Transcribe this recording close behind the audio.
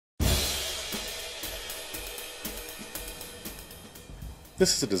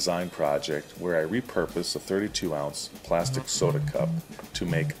This is a design project where I repurpose a 32-ounce plastic soda cup to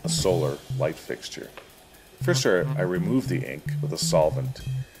make a solar light fixture. First, I remove the ink with a solvent.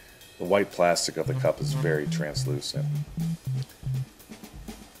 The white plastic of the cup is very translucent.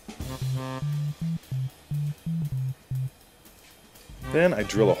 Then I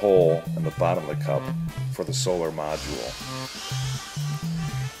drill a hole in the bottom of the cup for the solar module,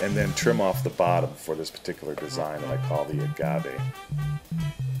 and then trim off the bottom for this particular design that I call the agave.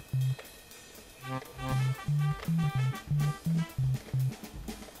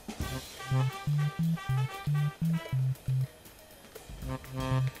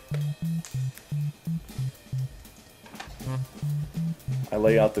 I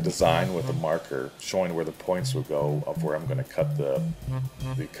lay out the design with a marker showing where the points will go of where I'm going to cut the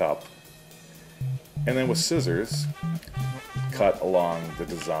cup. And then with scissors, cut along the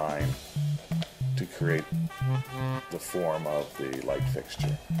design to create the form of the light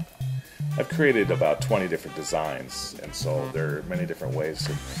fixture. I've created about 20 different designs, and so there are many different ways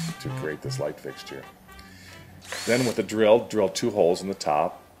to create this light fixture. Then with the drill 2 holes in the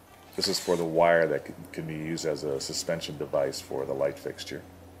top. This is for the wire that can be used as a suspension device for the light fixture.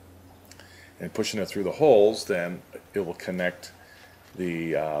 And pushing it through the holes, then it will connect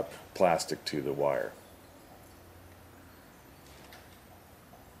the plastic to the wire.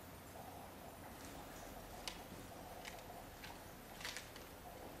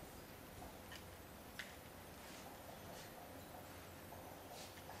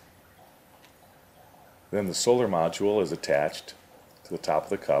 Then the solar module is attached to the top of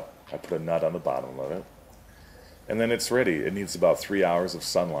the cup. I put a nut on the bottom of it. And then it's ready. It needs about 3 hours of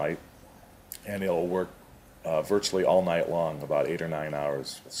sunlight, and it'll work virtually all night long, about 8 or 9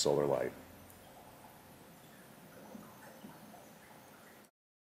 hours with solar light.